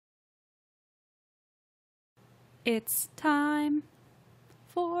It's time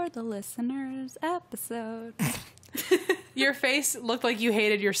for the listeners episode. Your face looked like you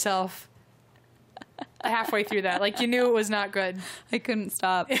hated yourself halfway through that. Like you knew it was not good. I couldn't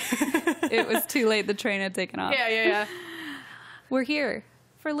stop. It was too late. The train had taken off. Yeah. We're here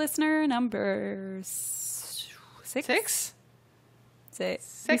for listener number six.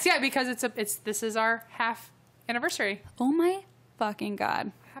 Six, yeah, because this is our half anniversary. Oh my fucking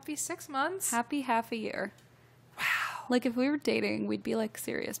God. Happy 6 months. Happy half a year. Wow. Like if we were dating, we'd be like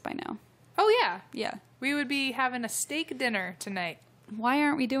serious by now. Oh yeah. Yeah. We would be having a steak dinner tonight. Why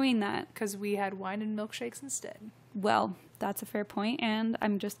aren't we doing that? Because we had wine and milkshakes instead. Well, that's a fair point, and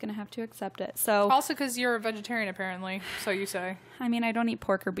I'm just going to have to accept it. So, also because you're a vegetarian, apparently, so you say. I mean, I don't eat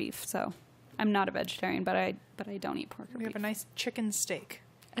pork or beef, so I'm not a vegetarian, but I don't eat pork or We beef. have a nice chicken steak.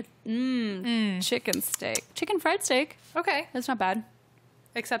 Chicken steak. Chicken fried steak. Okay. That's not bad.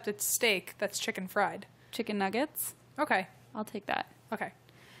 Except it's steak that's chicken fried. Chicken nuggets. Okay. I'll take that. Okay.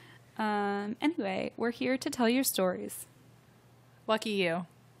 Anyway, we're here to tell your stories. Lucky you.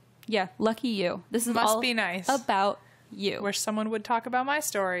 Yeah, lucky you. This is Must all be nice. about you. Wish someone would talk about my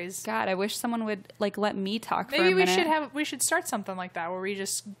stories. God, I wish someone would let me talk for a Maybe minute. we should start something like that where we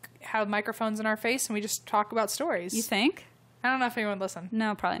just have microphones in our face and we just talk about stories. You think? I don't know if anyone would listen.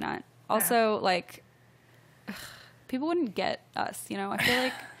 No, probably not. Also, people wouldn't get us, I feel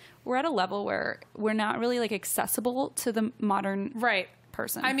like we're at a level where we're not really accessible to the modern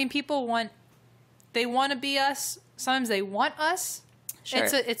person. I mean, they want to be us. Sometimes they want us. Sure.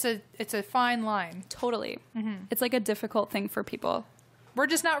 It's a fine line. Totally. Mm-hmm. It's like a difficult thing for people. We're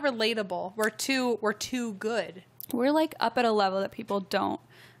just not relatable. We're too good. We're up at a level that people don't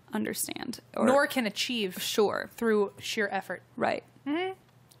understand. Nor can achieve. Sure. Through sheer effort. Right. Mm-hmm.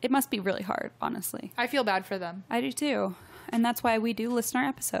 It must be really hard, honestly. I feel bad for them. I do too. And that's why we do listener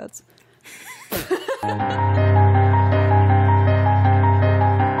episodes.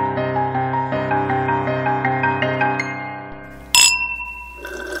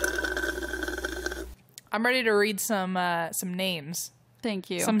 I'm ready to read some names. Thank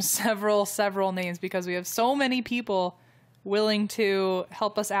you. Some several names because we have so many people willing to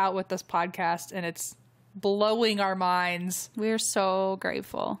help us out with this podcast and it's blowing our minds. We're so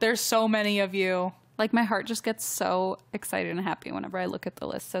grateful. There's so many of you. My heart just gets so excited and happy whenever I look at the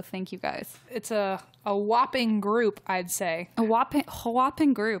list. So thank you guys. It's a whopping group, I'd say. A whopping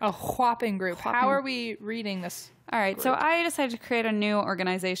group. A whopping group. How are we reading this? All right. group? So I decided to create a new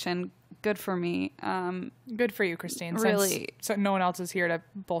organization. Good for me. Good for you, Christine. Really. So no one else is here to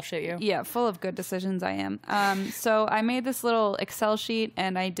bullshit you. Yeah, full of good decisions I am. So I made this little Excel sheet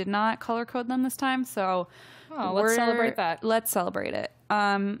and I did not color code them this time. So let's celebrate that. Let's celebrate it.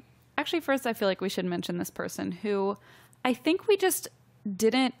 Actually, first, I feel like we should mention this person who I think we just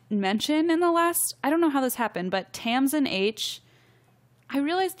didn't mention in the last. I don't know how this happened, but Tamsin H. I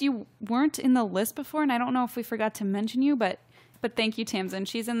realized you weren't in the list before, and I don't know if we forgot to mention you, but thank you, Tamsin.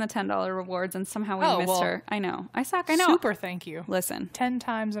 She's in the $10 rewards, and somehow we missed her. I know. I suck. I know. Super thank you. Listen. 10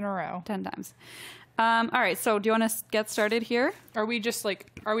 times in a row. 10 times. All right. So do you want to get started here? Are we just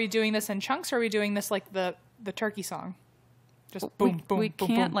are we doing this in chunks, or are we doing this like the turkey song? Just boom, boom, we boom,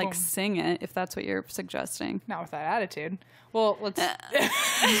 can't boom, boom. sing it if that's what you're suggesting. Not with that attitude. Well, let's.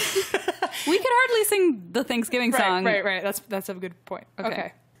 We could hardly sing the Thanksgiving song. Right. That's a good point.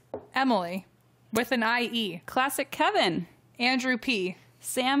 Okay. Emily, with an IE. Classic Kevin. Andrew P.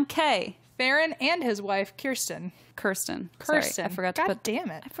 Sam K. Theron and his wife Kirsten. Sorry, I forgot to put. Damn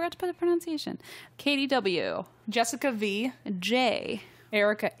it. I forgot to put the pronunciation. Katie W. Jessica V. J.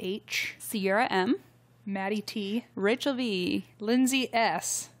 Erica H. Sierra M. Maddie T. Rachel V. Lindsay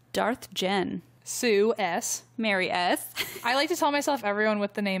S. Darth Jen. Sue S. Mary S. I like to tell myself everyone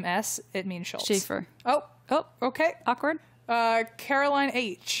with the name S, it means Schultz. Schaefer. Oh, okay. Awkward. Caroline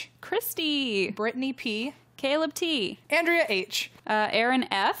H. Christy. Brittany P. Caleb T. Andrea H. Aaron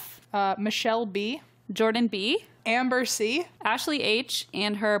F. Michelle B. Jordan B. Amber C. Ashley H.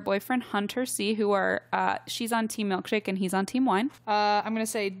 and her boyfriend Hunter C. who are, she's on Team Milkshake and he's on Team Wine. I'm going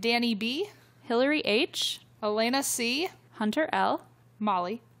to say Danny B. Hillary H. Elena C. Hunter L.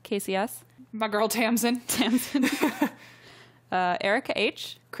 Molly. KCS. My girl Tamsin. Erica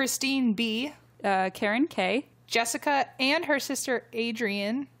H. Christine B. Karen K. Jessica and her sister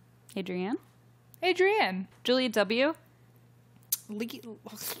Adrienne. Adrienne. Julia W.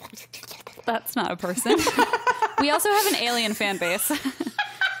 That's not a person. We also have an alien fan base.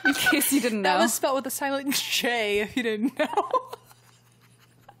 In case you didn't know. That was spelled with a silent J if you didn't know.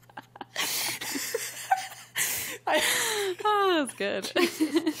 Oh, that's good.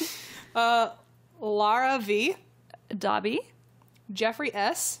 Lara V. Dobby. Jeffrey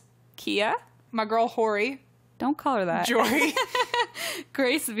S. Kia. My girl Hori. Don't call her that. Jory.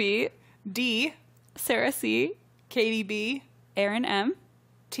 Grace V. D. Sarah C. Katie B. Aaron M.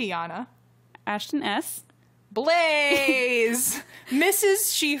 Tiana. Ashton S. Blaze.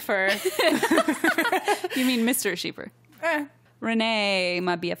 Mrs. Schieffer. You mean Mr. Sheeper. Renee,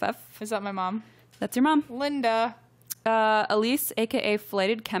 my BFF. Is that my mom? That's your mom. Linda. Elise, aka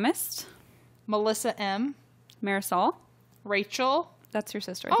Flighted Chemist. Melissa M. Marisol. Rachel. That's your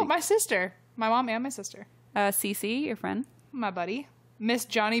sister. I Oh, think. my sister. My mom and my sister. Cece, your friend, My buddy. Miss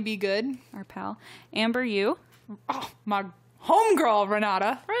Johnny B. Good. our pal. Amber U. Oh, my homegirl,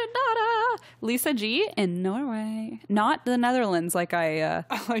 Renata. Renata. Lisa G. in Norway. Not the Netherlands, like I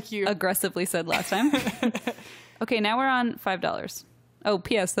Like you. aggressively said last time. Okay, now we're on $5. Oh,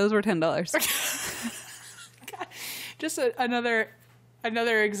 P.S. Those were $10. Just another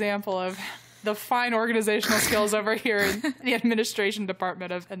example of the fine organizational skills over here in the administration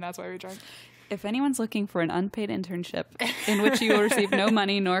department of, and that's why we joined. If anyone's looking for an unpaid internship in which you will receive no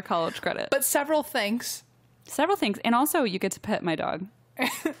money nor college credit. But several thanks. Several things. And also, you get to pet my dog.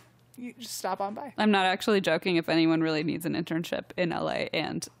 You just stop on by. I'm not actually joking if anyone really needs an internship in LA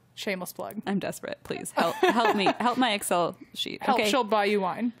and Shameless plug. I'm desperate. Please help me. Help my Excel sheet. Help, Okay. she'll buy you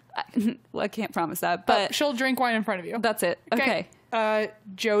wine. Well, I can't promise that, but She'll drink wine in front of you. that's it. Okay.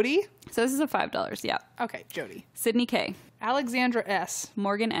 Jody. So this is a $5. Yeah. Okay, Jody. Sydney K. Alexandra S.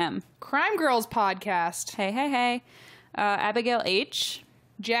 Morgan M. Crime Girls Podcast. Hey. Abigail H.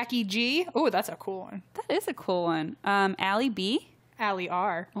 Jackie G. Oh, that's a cool one. That is a cool one. Allie B. Allie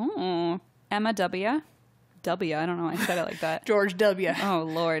R. Oh. Emma W. W. I don't know why I said it like that. George W. Oh,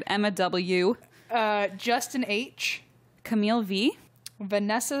 Lord. Emma W. Justin H. Camille V.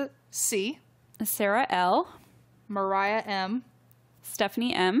 Vanessa C. Sarah L. Mariah M.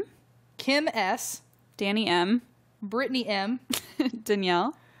 Stephanie M. Kim S. Danny M. Brittany M.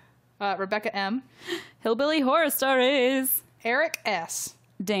 Danielle. Rebecca M. Hillbilly Horror Stories. Eric S.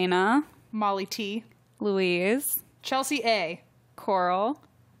 Dana. Molly T. Louise. Chelsea A. Coral.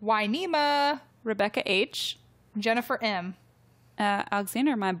 Wynema. Rebecca H. Jennifer M.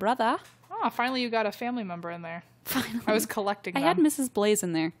 Alexander, my brother. Oh, finally you got a family member in there. Finally. I was collecting I them. had Mrs. Blaze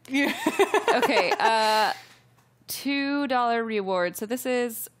in there. Yeah. Okay, $2 reward. So this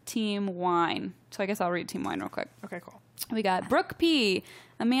is Team Wine. So I guess I'll read Team Wine real quick. Okay, cool. We got Brooke P,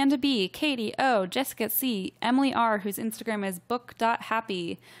 Amanda B, Katie O, Jessica C, Emily R, whose Instagram is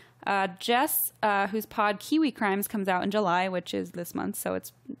book.happy, Jess, whose pod Kiwi Crimes comes out in July, which is this month, so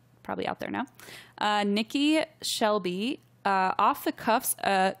it's probably out there now. Nikki Shelby, Off the Cuffs,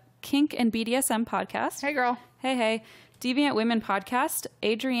 Kink and BDSM podcast. Hey, girl. Hey. Deviant Women podcast,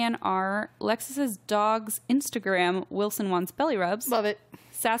 Adrienne R, Lexus's dog's Instagram, Wilson Wants Belly Rubs. Love it.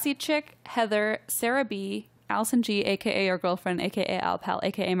 Sassy Chick, Heather, Sarah B, Allison G, aka our girlfriend, aka Al Pal,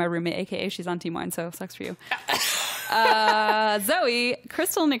 aka my roommate, aka she's on Team Wine, so sucks for you. Zoe,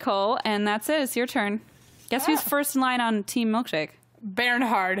 Crystal Nicole, and that's it. It's your turn. Guess who's first in line on Team Milkshake?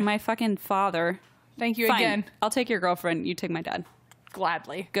 Bernhard. My fucking father. Thank you Fine. again. I'll take your girlfriend. You take my dad.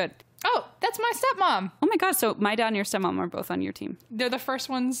 Gladly. Good. Oh, that's my stepmom. Oh my god, so my dad and your stepmom are both on your team. They're the first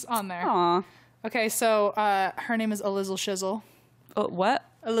ones on there. Aw. Okay, so her name is Elizel Shizzle. Oh, what?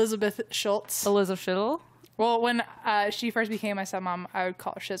 Elizabeth Schultz. Elizabeth Shiddle? Well, when she first became my stepmom, I would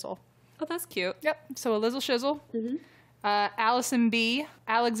call her Shizzle. Oh, that's cute. Yep. So Elizel Shizzle. Mm-hmm. Allison B.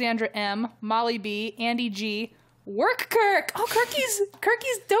 Alexandra M. Molly B. Andy G. Work Kirk. Oh, Kirky's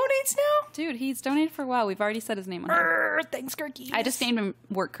donates now. Dude, he's donated for a while. We've already said his name on here. Thanks, Kirky. I just named him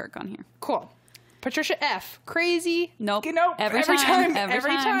Work Kirk on here. Cool. Patricia F. Crazy. Nope. Nope. Every time.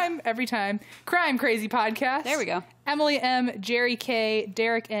 Every time. Crime Crazy Podcast. There we go. Emily M. Jerry K.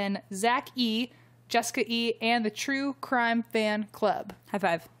 Derek N. Zach E. Jessica E. And the True Crime Fan Club. High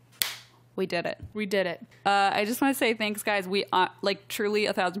five. We did it. We did it. I just want to say thanks, guys. We truly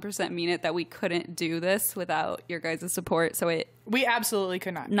 1,000% mean it that we couldn't do this without your guys' support. So We absolutely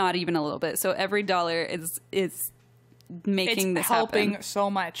could not. not even a little bit. So every dollar is making It's this helping happen.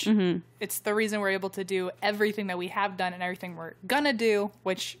 so much. Mm-hmm. It's the reason we're able to do everything that we have done and everything we're gonna do,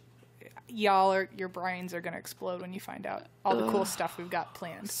 which your brains are gonna explode when you find out all the cool stuff we've got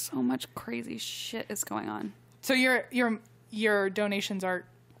planned. So much crazy shit is going on. So your donations are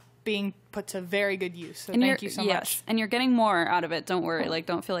being put to very good use. So thank you so much. And you're getting more out of it. Don't worry.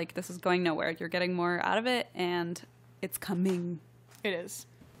 Don't feel like this is going nowhere. You're getting more out of it, and it's coming. It is.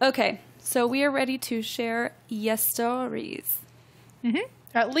 Okay, so we are ready to share yes stories. Mm-hmm.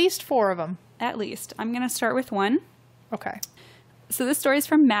 At least 4 of them. At least. I'm going to start with one. Okay. So this story is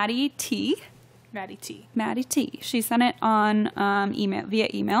from Maddie T. Maddie T. Maddie T. She sent it on via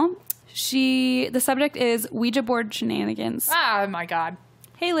email. The subject is Ouija board shenanigans. Ah, my God.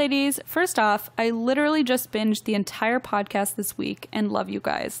 Hey ladies, first off, I literally just binged the entire podcast this week and love you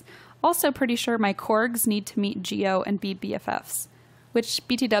guys. Also pretty sure my corgs need to meet Geo and be BFFs. Which,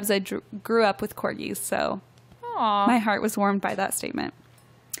 BT dubs, I grew up with corgis, so Aww. my heart was warmed by that statement.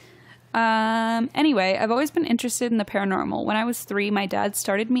 Anyway, I've always been interested in the paranormal. When I was 3, my dad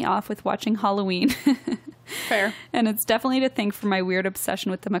started me off with watching Halloween. Fair. And it's definitely to thank for my weird obsession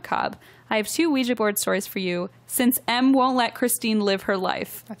with the macabre. I have 2 Ouija board stories for you, since M won't let Christine live her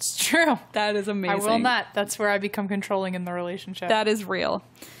life. That's true. That is amazing. I will not. That's where I become controlling in the relationship. That is real.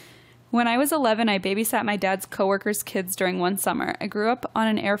 When I was 11, I babysat my dad's coworkers' kids during one summer. I grew up on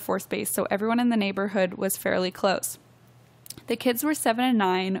an Air Force base, so everyone in the neighborhood was fairly close. The kids were 7 and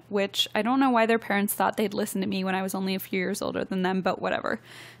 9, which I don't know why their parents thought they'd listen to me when I was only a few years older than them, but whatever.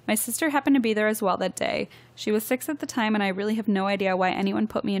 My sister happened to be there as well that day. She was 6 at the time, and I really have no idea why anyone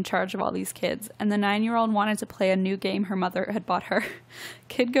put me in charge of all these kids. And the 9-year-old wanted to play a new game her mother had bought her.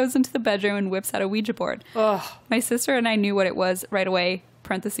 Kid goes into the bedroom and whips out a Ouija board. Ugh. My sister and I knew what it was right away.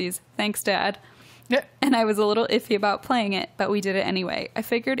 Parentheses, thanks, Dad. Yeah. And I was a little iffy about playing it, but we did it anyway. I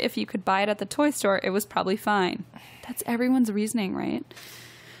figured if you could buy it at the toy store, it was probably fine. That's everyone's reasoning, right?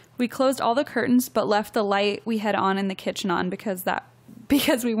 We closed all the curtains, but left the light we had on in the kitchen on because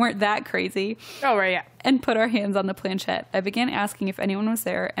we weren't that crazy. Oh, right, yeah. And put our hands on the planchette. I began asking if anyone was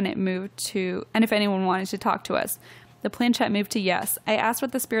there, and if anyone wanted to talk to us. The planchette moved to yes. I asked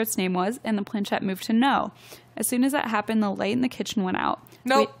what the spirit's name was, and the planchette moved to no. As soon as that happened, the light in the kitchen went out.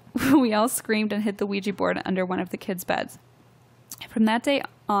 Nope. We all screamed and hid the Ouija board under one of the kids' beds. From that day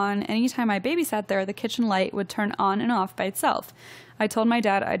on, anytime I babysat there, the kitchen light would turn on and off by itself. I told my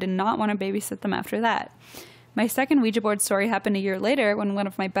dad I did not want to babysit them after that. My second Ouija board story happened a year later when one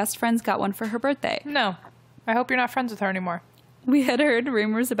of my best friends got one for her birthday. No. I hope you're not friends with her anymore. We had heard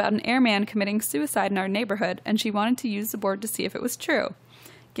rumors about an airman committing suicide in our neighborhood, and she wanted to use the board to see if it was true.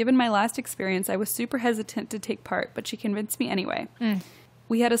 Given my last experience, I was super hesitant to take part, but she convinced me anyway.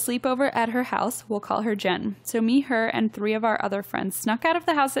 We had a sleepover at her house. We'll call her Jen. So me, her, and 3 of our other friends snuck out of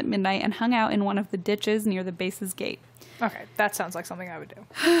the house at midnight and hung out in one of the ditches near the base's gate. Okay, that sounds like something I would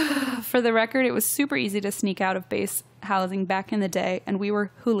do. For the record, it was super easy to sneak out of base housing back in the day, and we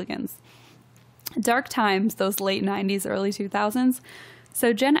were hooligans. Dark times, those late 90s, early 2000s.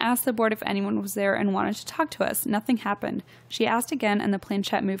 So Jen asked the board if anyone was there and wanted to talk to us. Nothing happened. She asked again, and the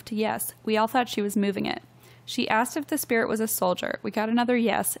planchette moved to yes. We all thought she was moving it. She asked if the spirit was a soldier. We got another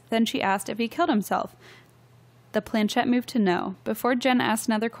yes. Then she asked if he killed himself. The planchette moved to no. Before Jen asked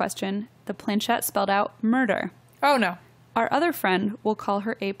another question, the planchette spelled out murder. Oh, no. Our other friend, we'll call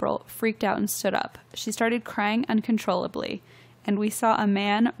her April, freaked out and stood up. She started crying uncontrollably, and we saw a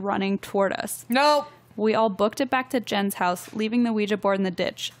man running toward us. No. We all booked it back to Jen's house, leaving the Ouija board in the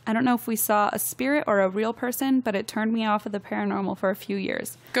ditch. I don't know if we saw a spirit or a real person, but it turned me off of the paranormal for a few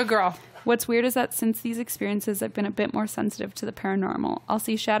years. Good girl. What's weird is that since these experiences, I've been a bit more sensitive to the paranormal. I'll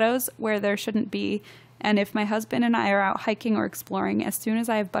see shadows where there shouldn't be, and if my husband and I are out hiking or exploring, as soon as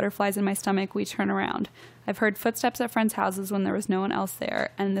I have butterflies in my stomach, we turn around. I've heard footsteps at friends' houses when there was no one else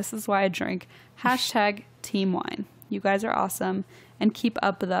there, and this is why I drink. #team wine. You guys are awesome, and keep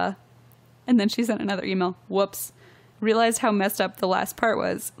up the... And then she sent another email. Whoops. Realized how messed up the last part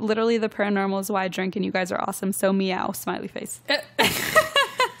was. Literally, the paranormal is why I drink, and you guys are awesome, so meow, smiley face.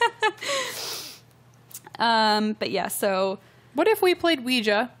 But yeah, so... What if we played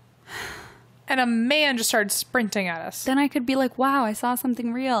Ouija and a man just started sprinting at us? Then I could be like, wow, I saw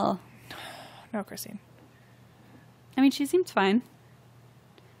something real. No, Christine. I mean, she seemed fine.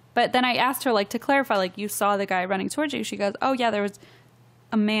 But then I asked her, like, to clarify, like, you saw the guy running towards you. She goes, oh, yeah, there was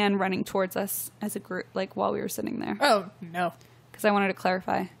a man running towards us as a group, like, while we were sitting there. Oh, no. Because I wanted to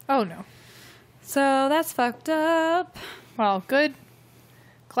clarify. Oh, no. So that's fucked up. Well, good.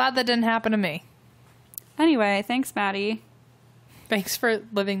 Glad that didn't happen to me. Anyway, thanks, Thanks for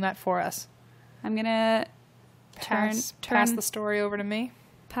living that for us. I'm going to Pass the story over to me.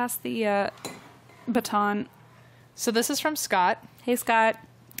 Pass the baton. So this is from Scott. Hey, Scott.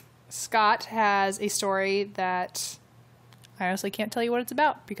 Scott has a story that I honestly can't tell you what it's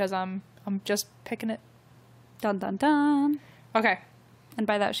about because I'm just picking it. Dun, dun, dun. Okay. And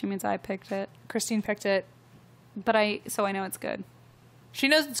by that, she means I picked it. Christine picked it. So I know it's good. She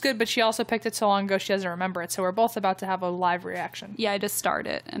knows it's good, but she also picked it so long ago she doesn't remember it. So we're both about to have a live reaction. Yeah, I just starred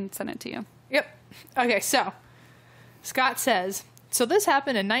it and sent it to you. Yep. Okay, so Scott says, so this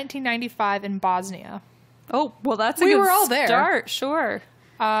happened in 1995 in Bosnia. Oh, well, that's a We good were all there. start. Sure.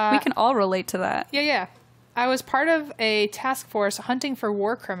 We can all relate to that. Yeah. I was part of a task force hunting for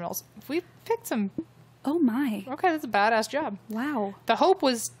war criminals. We picked some... Oh, my. Okay, that's a badass job. Wow. The hope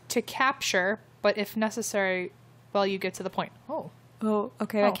was to capture, but if necessary, well, you get to the point. Oh. Oh,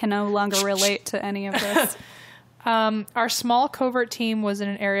 okay. I can no longer relate to any of this. Our small covert team was in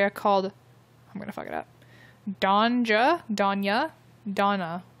an area called, I'm going to fuck it up, Donna.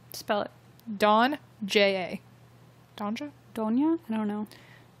 Spell it. Don, J-A. Donja? Donya? I don't know.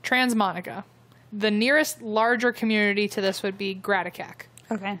 Transmonica. The nearest larger community to this would be Graticac.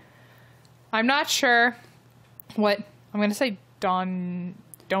 Okay. I'm not sure what, I'm going to say Donya?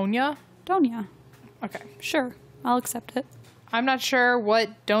 Donya. Okay. Sure. I'll accept it. I'm not sure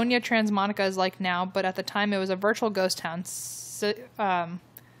what Doña Transmonica is like now, but at the time it was a virtual ghost town.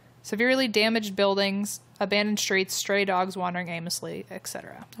 Severely damaged buildings, abandoned streets, stray dogs wandering aimlessly,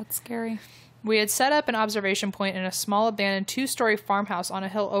 etc. That's scary. We had set up an observation point in a small abandoned 2-story farmhouse on a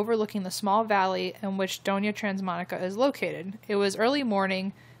hill overlooking the small valley in which Doña Transmonica is located. It was early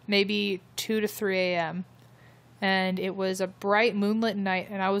morning, maybe 2 to 3 a.m., and it was a bright moonlit night,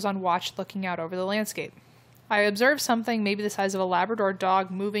 and I was on watch looking out over the landscape. I observed something maybe the size of a Labrador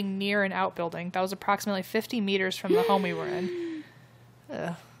dog moving near an outbuilding that was approximately 50 meters from the home we were in.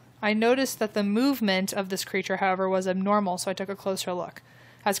 I noticed that the movement of this creature, however, was abnormal, so I took a closer look.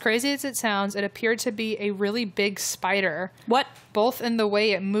 As crazy as it sounds, it appeared to be a really big spider. What? Both in the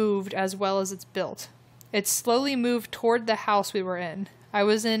way it moved as well as its built. It slowly moved toward the house we were in. I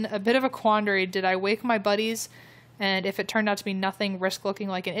was in a bit of a quandary. Did I wake my buddies? And if it turned out to be nothing, risk looking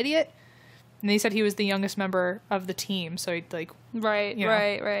like an idiot? And he said he was the youngest member of the team, so he'd Right.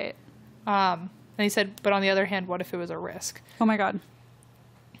 And he said, but on the other hand, what if it was a risk? Oh my God.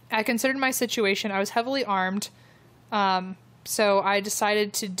 I considered my situation. I was heavily armed, so I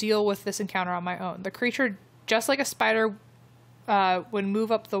decided to deal with this encounter on my own. The creature, just like a spider, would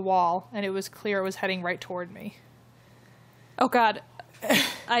move up the wall, and it was clear it was heading right toward me. Oh God.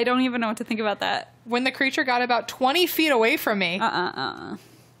 I don't even know what to think about that. When the creature got about 20 feet away from me,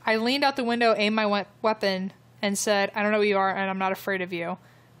 I leaned out the window, aimed my weapon, and said, I don't know who you are, and I'm not afraid of you.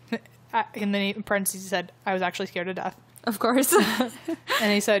 And then in parentheses he said, I was actually scared to death. Of course.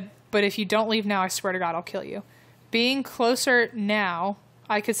 And he said, but if you don't leave now, I swear to God, I'll kill you. Being closer now,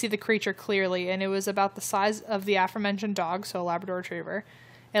 I could see the creature clearly, and it was about the size of the aforementioned dog, so a Labrador Retriever.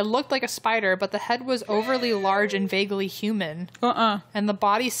 It looked like a spider, but the head was overly large and vaguely human. And the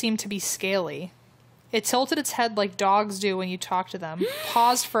body seemed to be scaly. It tilted its head like dogs do when you talk to them,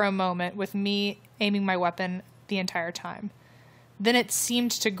 paused for a moment with me aiming my weapon the entire time. Then it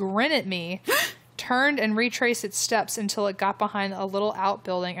seemed to grin at me, turned and retraced its steps until it got behind a little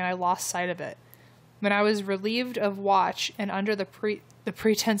outbuilding and I lost sight of it. When I was relieved of watch and under the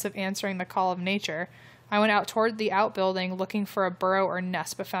pretense of answering the call of nature, I went out toward the outbuilding looking for a burrow or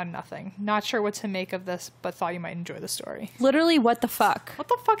nest but found nothing. Not sure what to make of this, but thought you might enjoy the story. Literally, what the fuck? What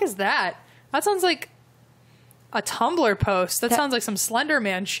the fuck is that? That sounds like a Tumblr post. That sounds like some Slender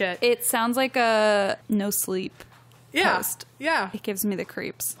Man shit. It sounds like a no sleep post. Yeah. It gives me the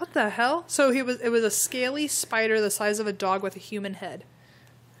creeps. What the hell? So it was a scaly spider the size of a dog with a human head.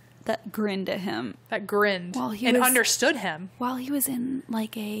 That grinned at him. That grinned. While he and was- understood him. While he was in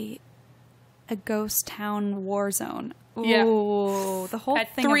like a ghost town war zone. Yeah. Ooh, the whole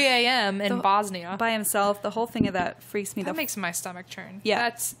At thing 3 a.m. in the- Bosnia. by himself. The whole thing of that freaks me. That makes my stomach churn.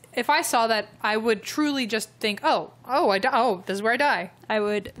 Yeah. If I saw that, I would truly just think, oh, this is where I die. I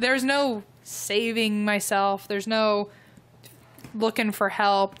would. There's no saving myself. There's no looking for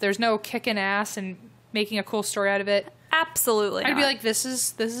help. There's no kicking ass and making a cool story out of it. Absolutely. I'd be not. like, this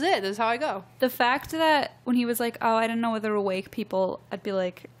is it. This is how I go. The fact that when he was like, "Oh, I didn't know whether to wake people," I'd be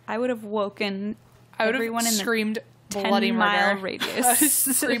like, I would have woken I would everyone have in screamed the bloody 10-mile murder.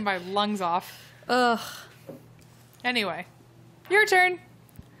 radius. Screamed my lungs off. Ugh. Anyway, your turn.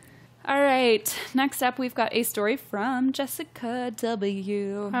 All right. Next up, we've got a story from Jessica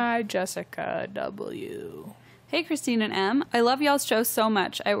W. Hi, Jessica W. Hey, Christine and Em. I love y'all's show so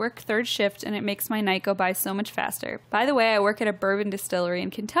much. I work third shift and it makes my night go by so much faster. By the way, I work at a bourbon distillery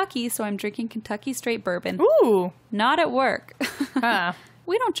in Kentucky, so I'm drinking Kentucky straight bourbon. Ooh. Not at work.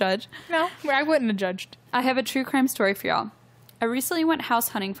 We don't judge. No, I wouldn't have judged. I have a true crime story for y'all. I recently went house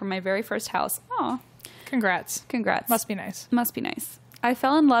hunting for my very first house. Aw, Congrats. congrats. Must be nice. Must be nice. I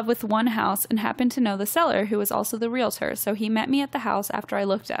fell in love with one house and happened to know the seller, who was also the realtor, so he met me at the house after I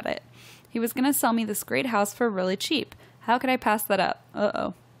looked at it. He was going to sell me this great house for really cheap. How could I pass that up?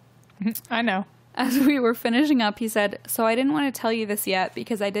 Uh-oh. I know. As we were finishing up, he said, "So I didn't want to tell you this yet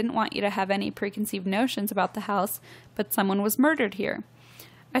because I didn't want you to have any preconceived notions about the house, but someone was murdered here."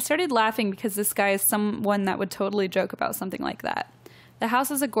 I started laughing because this guy is someone that would totally joke about something like that. The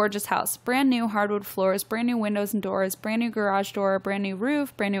house is a gorgeous house. Brand new hardwood floors, brand new windows and doors, brand new garage door, brand new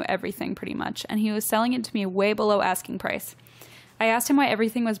roof, brand new everything pretty much. And he was selling it to me way below asking price. I asked him why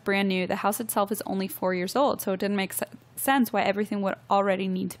everything was brand new. The house itself is only 4 years old, so it didn't make sense why everything would already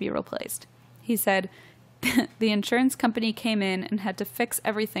need to be replaced. He said, the insurance company came in and had to fix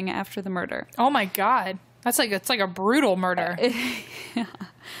everything after the murder. Oh my God. It's like a brutal murder. Yeah.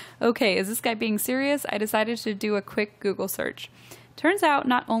 Okay, is this guy being serious? I decided to do a quick Google search. Turns out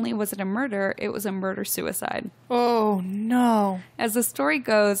not only was it a murder, it was a murder-suicide. Oh, no. As the story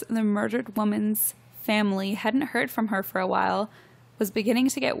goes, the murdered woman's family hadn't heard from her for a while, was beginning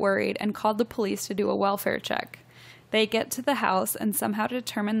to get worried, and called the police to do a welfare check. They get to the house and somehow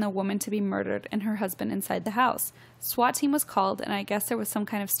determine the woman to be murdered and her husband inside the house. SWAT team was called, and I guess there was some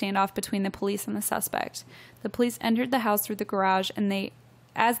kind of standoff between the police and the suspect. The police entered the house through the garage, and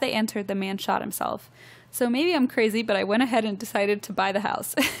as they entered, the man shot himself. So maybe I'm crazy, but I went ahead and decided to buy the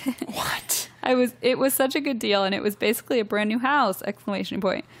house. What? It was such a good deal, and it was basically a brand new house! !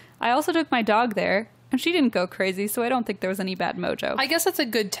 I also took my dog there, and she didn't go crazy, so I don't think there was any bad mojo. I guess that's a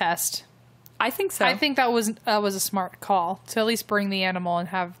good test. I think so. I think that was a smart call to at least bring the animal and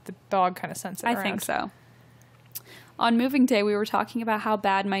have the dog kind of sense it around. I think so. On moving day, we were talking about how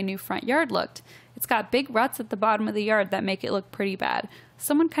bad my new front yard looked. It's got big ruts at the bottom of the yard that make it look pretty bad.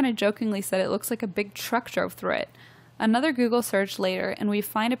 Someone kind of jokingly said it looks like a big truck drove through it. Another Google search later, and we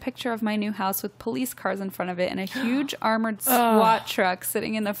find a picture of my new house with police cars in front of it and a huge armored SWAT truck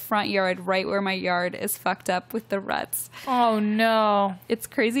sitting in the front yard right where my yard is fucked up with the ruts. Oh, no. It's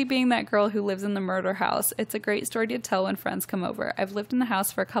crazy being that girl who lives in the murder house. It's a great story to tell when friends come over. I've lived in the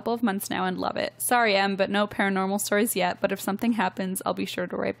house for a couple of months now and love it. Sorry, Em, but no paranormal stories yet, but if something happens, I'll be sure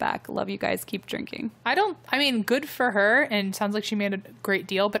to write back. Love you guys. Keep drinking. Good for her, and sounds like she made a great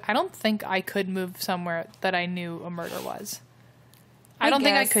deal, but I don't think I could move somewhere that I knew a murder was. I don't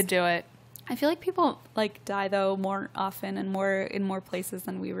think I could do it. I feel like people die though more often and more in more places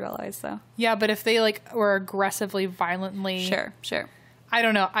than we realize though. Yeah, but if they were aggressively, violently. Sure. I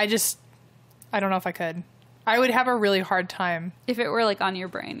don't know. I don't know if I could. I would have a really hard time. If it were on your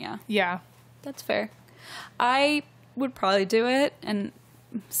brain, yeah. Yeah. That's fair. I would probably do it and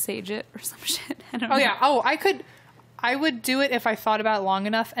sage it or some shit. I don't know. Oh yeah. Oh, I would do it if I thought about it long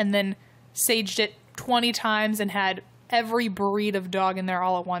enough and then saged it 20 times and had every breed of dog in there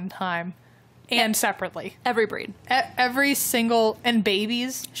all at one time and separately. Every breed. Every single, and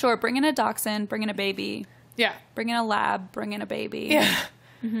babies. Sure, bring in a dachshund, bring in a baby. Yeah. Bring in a lab, bring in a baby. Yeah.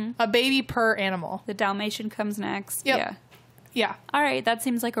 Mm-hmm. A baby per animal. The Dalmatian comes next. Yep. Yeah. Yeah. All right, that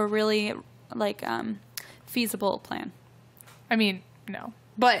seems like a really feasible plan. I mean, no.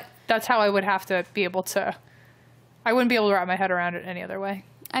 But that's how I would have to be able to, I wouldn't be able to wrap my head around it any other way.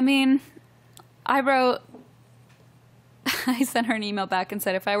 I mean, I sent her an email back and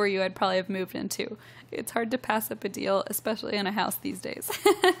said, if I were you, I'd probably have moved in too. It's hard to pass up a deal, especially in a house these days.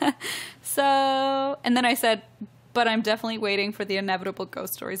 And then I said, but I'm definitely waiting for the inevitable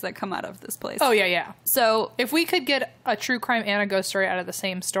ghost stories that come out of this place. Oh, yeah. So if we could get a true crime and a ghost story out of the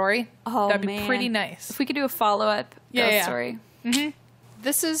same story, that'd be pretty nice. If we could do a follow-up ghost story. Mm-hmm.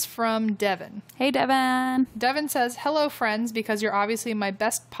 This is from Devin. Hey, Devin. Devin says, hello, friends, because you're obviously my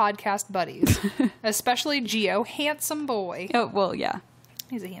best podcast buddies. Especially Gio, handsome boy. Oh, well, yeah.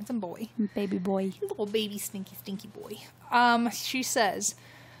 He's a handsome boy. Baby boy. Little baby stinky boy. She says,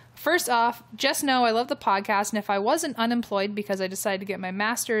 first off, just know I love the podcast, and if I wasn't unemployed because I decided to get my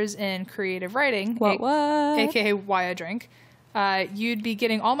master's in creative writing, aka why I drink, you'd be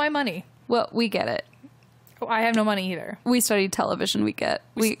getting all my money. Well, we get it. I have no money either. We studied television. We get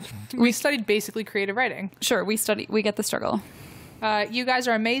we studied basically creative writing. Sure, we get the struggle. You guys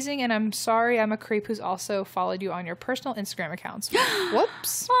are amazing, and I'm sorry I'm a creep who's also followed you on your personal Instagram accounts.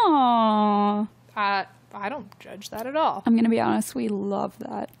 Whoops. Aww. I don't judge that at all. I'm gonna be honest. We love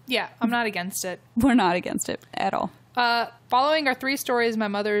that. Yeah, I'm not against it. We're not against it at all. Following are 3 stories my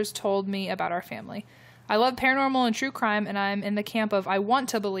mother's told me about our family. I love paranormal and true crime, and I'm in the camp of I want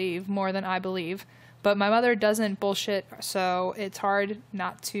to believe more than I believe. But my mother doesn't bullshit, so it's hard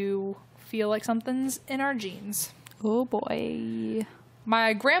not to feel like something's in our genes. Oh, boy.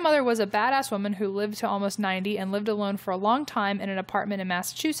 My grandmother was a badass woman who lived to almost 90 and lived alone for a long time in an apartment in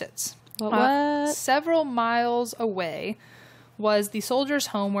Massachusetts. What? Several miles away was the soldier's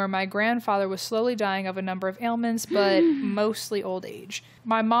home where my grandfather was slowly dying of a number of ailments, but mostly old age.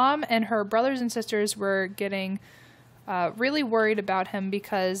 My mom and her brothers and sisters were getting really worried about him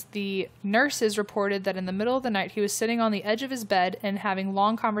because the nurses reported that in the middle of the night he was sitting on the edge of his bed and having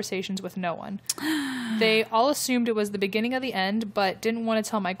long conversations with no one. They all assumed it was the beginning of the end, but didn't want to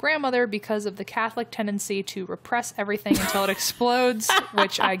tell my grandmother because of the Catholic tendency to repress everything until it explodes,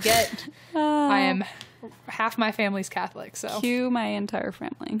 which I get. I am half my family's Catholic, so. Cue my entire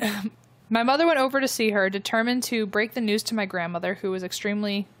family. My mother went over to see her, determined to break the news to my grandmother, who was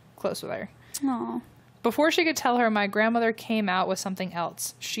extremely close with her. Aww. Before she could tell her, my grandmother came out with something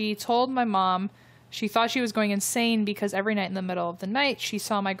else. She told my mom she thought she was going insane because every night in the middle of the night, she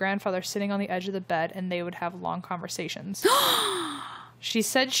saw my grandfather sitting on the edge of the bed and they would have long conversations. She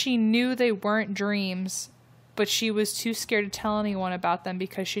said she knew they weren't dreams, but she was too scared to tell anyone about them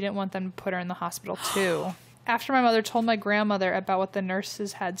because she didn't want them to put her in the hospital too. After my mother told my grandmother about what the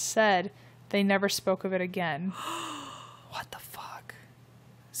nurses had said, they never spoke of it again. What the fuck?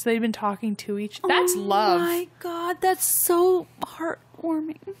 So they'd been talking to each other. That's love. Oh my God, that's so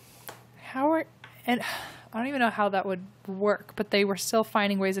heartwarming. And I don't even know how that would work, but they were still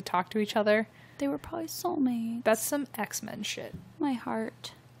finding ways to talk to each other. They were probably soulmates. That's some X-Men shit. My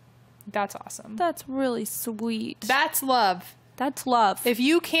heart. That's awesome. That's really sweet. That's love. That's love. If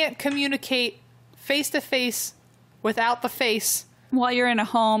you can't communicate face to face without the face While you're in a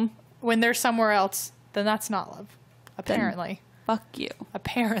home, when they're somewhere else, then that's not love. Apparently. fuck you.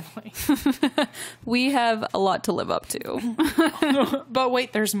 Apparently. We have a lot to live up to. But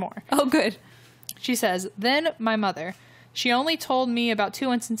wait, there's more. Oh, good. She says, then my mother. She only told me about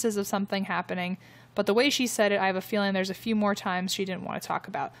 2 instances of something happening, but the way she said it, I have a feeling there's a few more times she didn't want to talk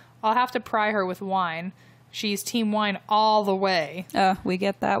about. I'll have to pry her with wine. She's team wine all the way. We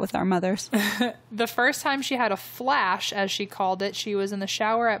get that with our mothers. The first time she had a flash, as she called it, she was in the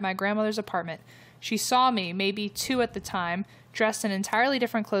shower at my grandmother's apartment. She saw me, maybe 2 at the time, dressed in entirely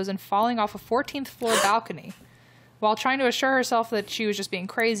different clothes and falling off a 14th floor balcony. While trying to assure herself that she was just being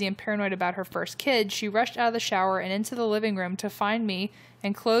crazy and paranoid about her first kid, she rushed out of the shower and into the living room to find me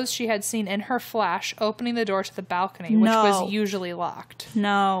in clothes she had seen in her flash, opening the door to the balcony, which was usually locked.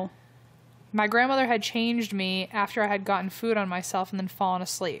 No. My grandmother had changed me after I had gotten food on myself and then fallen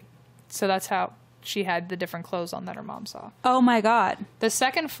asleep. So that's how she had the different clothes on that her mom saw. Oh my God. The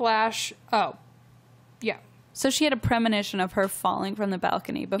second flash... Oh. Yeah. So she had a premonition of her falling from the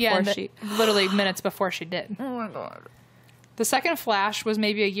balcony before literally minutes before she did. Oh my God. The second flash was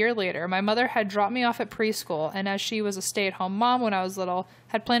maybe a year later. My mother had dropped me off at preschool, and as she was a stay-at-home mom when I was little,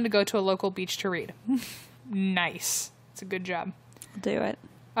 had planned to go to a local beach to read. Nice. It's a good job. Do it.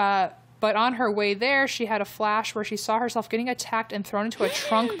 But on her way there, she had a flash where she saw herself getting attacked and thrown into a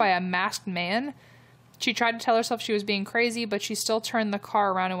trunk by a masked man. She tried to tell herself she was being crazy, but she still turned the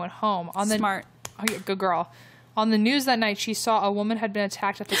car around and went home. Smart. Oh, yeah, good girl. On the news that night, she saw a woman had been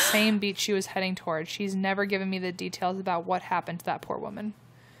attacked at the same beach she was heading toward. She's never given me the details about what happened to that poor woman.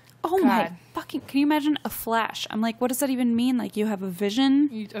 Oh my fucking... Can you imagine a flash? I'm like, what does that even mean? Like, you have a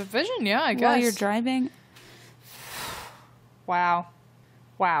vision? A vision, yeah, I guess. While you're driving? Wow.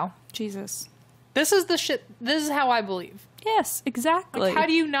 Jesus. This is the shit... This is how I believe. Yes, exactly. Like, how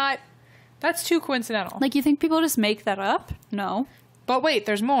do you not... That's too coincidental. Like, you think people just make that up? No. But wait,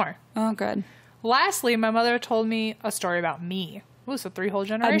 there's more. Oh, good. Lastly, my mother told me a story about me. Ooh, so 3 whole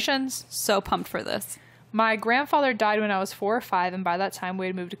generations. I'm so pumped for this. My grandfather died when I was 4 or 5, and by that time we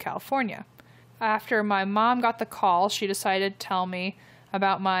had moved to California. After my mom got the call, she decided to tell me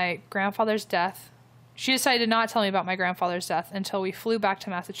about my grandfather's death. She decided not to tell me about my grandfather's death until we flew back to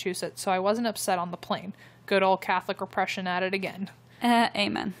Massachusetts, so I wasn't upset on the plane. Good old Catholic repression at it again.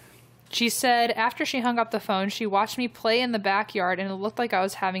 Amen. She said after she hung up the phone, she watched me play in the backyard, and it looked like I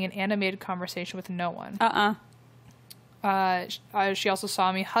was having an animated conversation with no one. She also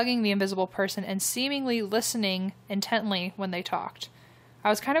saw me hugging the invisible person and seemingly listening intently when they talked. I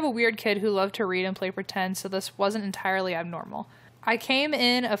was kind of a weird kid who loved to read and play pretend, so this wasn't entirely abnormal. I came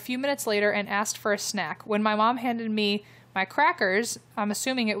in a few minutes later and asked for a snack. When my mom handed me my crackers, I'm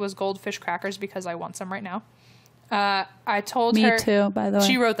assuming it was goldfish crackers because I want some right now, I told her... Me too, by the way.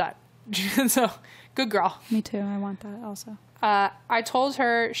 She wrote that. So, good girl. Me too. I want that also. I told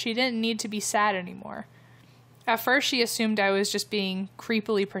her she didn't need to be sad anymore. At first, she assumed I was just being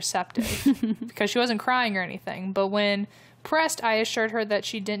creepily perceptive because she wasn't crying or anything. But when pressed, I assured her that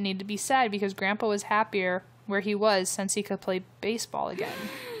she didn't need to be sad because Grandpa was happier where he was since he could play baseball again.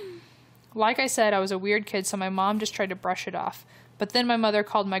 Like I said, I was a weird kid, so my mom just tried to brush it off. But then my mother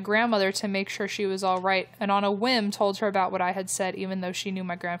called my grandmother to make sure she was all right, and on a whim told her about what I had said, even though she knew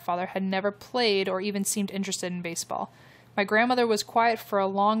my grandfather had never played or even seemed interested in baseball. My grandmother was quiet for a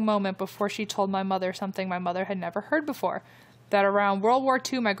long moment before she told my mother something my mother had never heard before, that around World War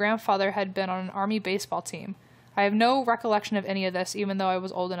II my grandfather had been on an army baseball team. I have no recollection of any of this, even though I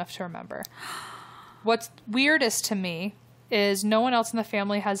was old enough to remember. What's weirdest to me is no one else in the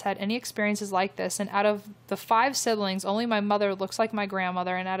family has had any experiences like this, and out of the 5 siblings, only my mother looks like my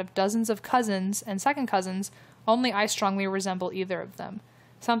grandmother, and out of dozens of cousins and second cousins, only I strongly resemble either of them.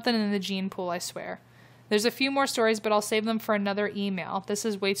 Something in the gene pool, I swear. There's a few more stories, but I'll save them for another email. This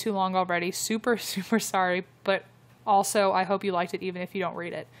is way too long already. Super, super sorry, but also I hope you liked it even if you don't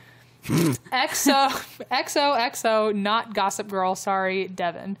read it. XOXO, not Gossip Girl. Sorry,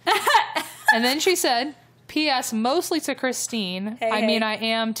 Devin. And then she said, P.S. mostly to Christine. I mean, I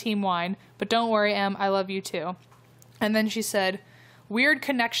am Team Wine, but don't worry, Em, I love you too. And then she said, weird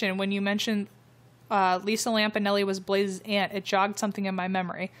connection when you mentioned Lisa Lampanelli was Blaze's aunt. It jogged something in my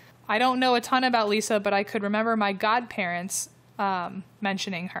memory. I don't know a ton about Lisa, but I could remember my godparents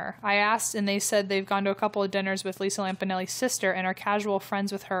mentioning her. I asked, and they said they've gone to a couple of dinners with Lisa Lampanelli's sister and are casual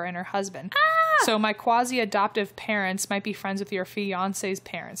friends with her and her husband. So my quasi-adoptive parents might be friends with your fiance's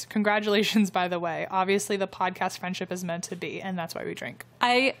parents. Congratulations, by the way. Obviously, the podcast friendship is meant to be, and that's why we drink.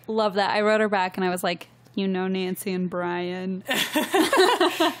 I love that. I wrote her back, and I was like, you know Nancy and Brian.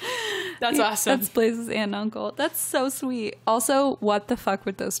 That's awesome. That's Blaze's aunt and uncle. That's so sweet. Also, what the fuck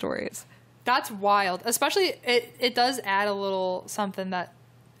with those stories? That's wild. Especially, it does add a little something that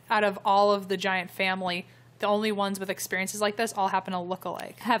out of all of the giant family, the only ones with experiences like this all happen to look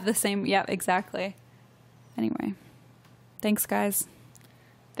alike. Have the same, yeah, exactly. Anyway, thanks, guys.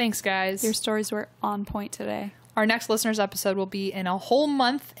 Thanks, guys. Your stories were on point today. Our next listeners episode will be in a whole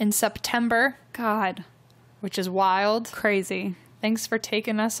month in September. God. Which is wild. Crazy. Thanks for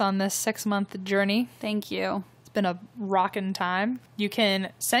taking us on this 6-month journey. Thank you. It's been a rockin' time. You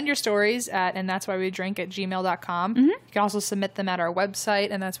can send your stories at andthat'swhywedrink@gmail.com. Mm-hmm. You can also submit them at our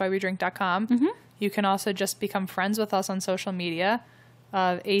website, andthat'swhywedrink.com. Mm-hmm. You can also just become friends with us on social media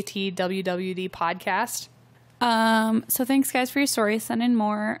of ATWWD Podcast. So thanks, guys, for your stories. Send in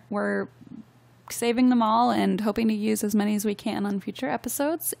more. We're saving them all and hoping to use as many as we can on future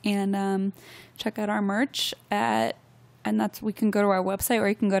episodes. And check out our merch we can go to our website, or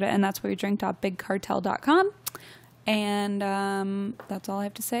you can go to andthat'swhywedrink.bigcartel.com. And that's all I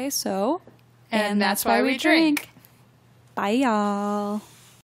have to say. So, and that's why we drink. Bye, y'all.